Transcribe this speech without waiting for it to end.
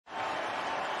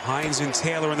Hines and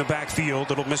Taylor in the backfield.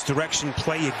 Little misdirection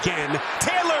play again.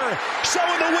 Taylor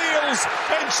showing the wheels,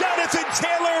 and Jonathan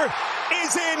Taylor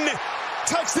is in.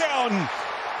 Touchdown.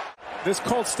 This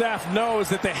Colts staff knows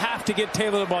that they have to get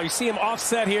Taylor the ball. You see him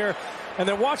offset here, and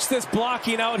then watch this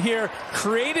blocking out here,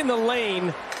 creating the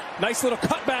lane. Nice little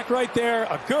cutback right there.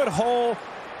 A good hole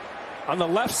on the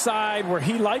left side where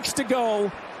he likes to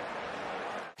go.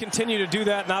 Continue to do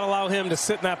that, not allow him to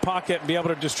sit in that pocket and be able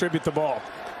to distribute the ball.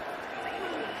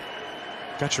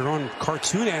 Got your own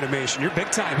cartoon animation. You're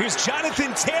big time. Here's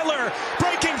Jonathan Taylor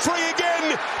breaking free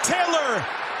again. Taylor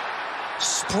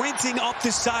sprinting up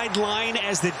the sideline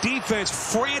as the defense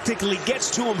frantically gets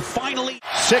to him finally.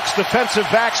 6 defensive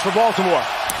backs for Baltimore.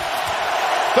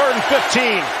 3rd and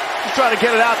 15. He's trying to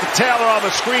get it out to Taylor on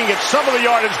the screen, get some of the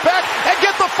yardage back, and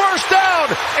get the first down,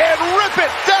 and rip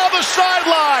it down the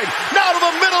sideline. Now to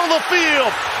the middle of the field.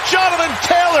 Jonathan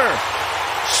Taylor,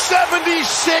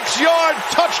 76-yard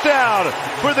touchdown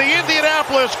for the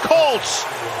Indianapolis Colts.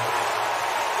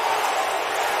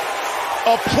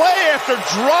 A play after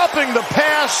dropping the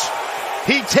pass,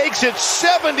 he takes it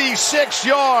 76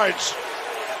 yards.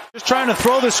 Just trying to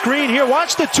throw the screen here.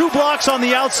 Watch the 2 blocks on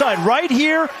the outside, right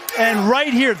here and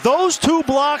right here. Those 2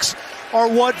 blocks are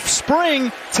what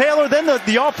spring Taylor. Then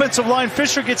the offensive line,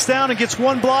 Fisher gets down and gets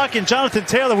 1 block, and Jonathan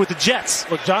Taylor with the Jets.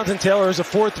 Look, Jonathan Taylor is a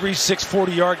 4.36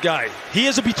 40-yard guy. He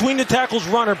is a between the tackles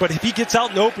runner, but if he gets out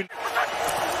in the open.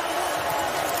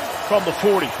 From the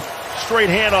 40, straight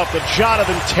handoff to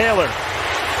Jonathan Taylor.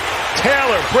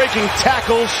 Taylor breaking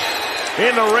tackles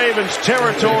in the Ravens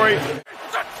territory.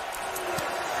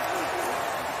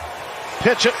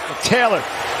 Pitch it to Taylor.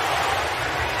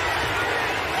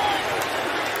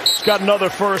 He's got another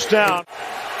first down.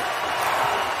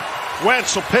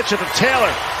 Wentz will pitch it to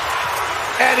Taylor.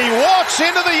 And he walks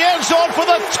into the end zone for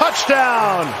the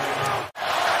touchdown.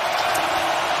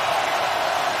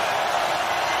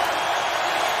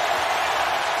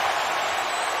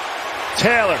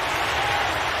 Taylor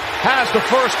has the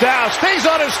first down, stays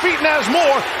on his feet and has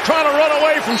more, trying to run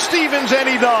away from Stevens, and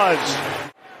he does.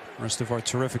 Rest of our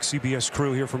terrific CBS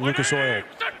crew here from Lucas Oil.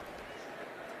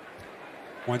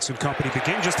 Wentz and company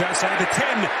begin just outside the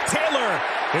 10. Taylor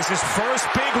is his first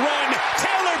big run.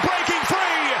 Taylor breaking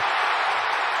free.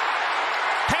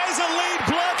 Has a lead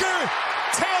blocker.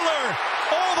 Taylor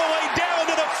all the way down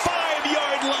to the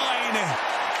 5-yard line.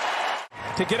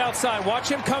 To get outside, watch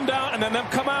him come down and then them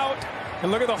come out. And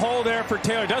look at the hole there for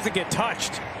Taylor. Doesn't get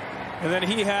touched. And then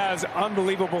he has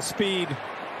unbelievable speed.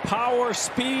 Power,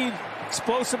 speed,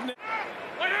 explosiveness.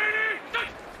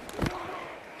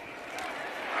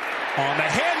 On the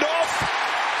handoff,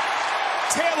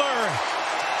 Taylor,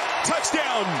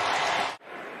 touchdown.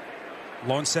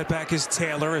 Lone setback is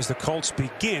Taylor as the Colts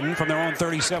begin from their own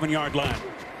 37-yard line.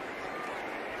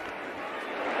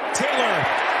 Taylor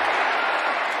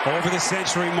over the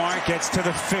century mark, gets to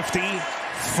the 50,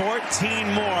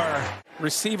 14 more.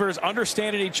 Receivers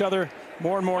understanding each other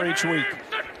more and more each week.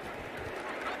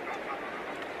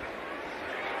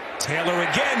 Taylor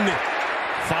again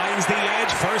finds the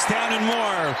edge, first down and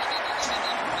more.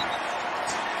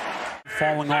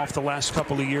 Falling off the last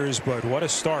couple of years, but what a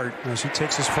start as he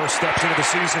takes his first steps into the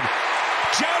season.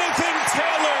 Jonathan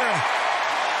Taylor.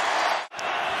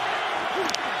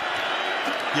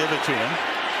 Give it to him.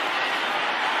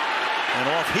 And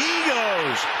off he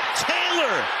goes.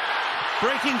 Taylor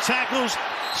breaking tackles,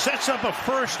 sets up a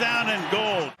first down and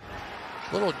goal.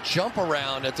 Little jump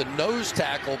around at the nose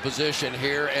tackle position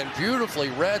here, and beautifully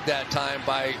read that time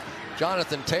by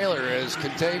Jonathan Taylor as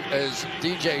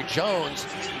DJ Jones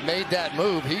made that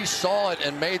move. He saw it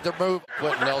and made the move.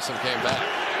 Quentin Nelson came back.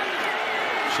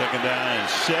 Second down and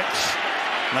 6.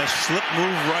 Nice slip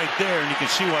move right there, and you can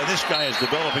see why this guy is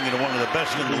developing into one of the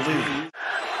best in the league.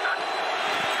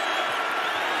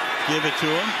 Give it to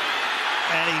him,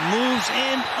 and he moves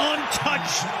in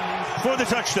untouched for the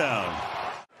touchdown.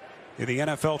 In the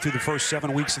NFL through the first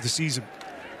 7 weeks of the season.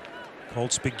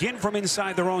 Colts begin from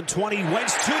inside their own 20.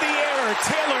 Wentz to the air.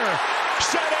 Taylor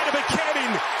shot out of a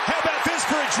cannon. How about this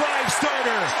for a drive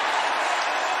starter?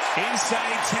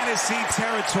 Inside Tennessee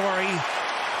territory.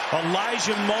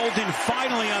 Elijah Molden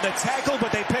finally on the tackle,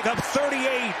 but they pick up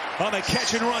 38 on the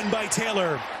catch and run by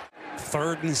Taylor.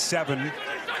 3rd and 7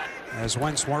 as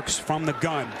Wentz works from the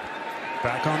gun.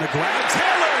 Back on the ground.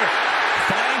 Taylor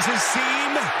finds his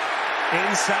seam.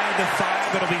 Inside the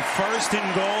 5, it'll be first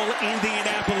and goal,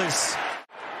 Indianapolis.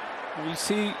 We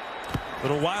see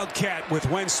little wildcat with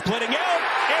Wentz splitting out,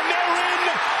 and they're in.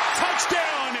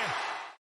 Touchdown.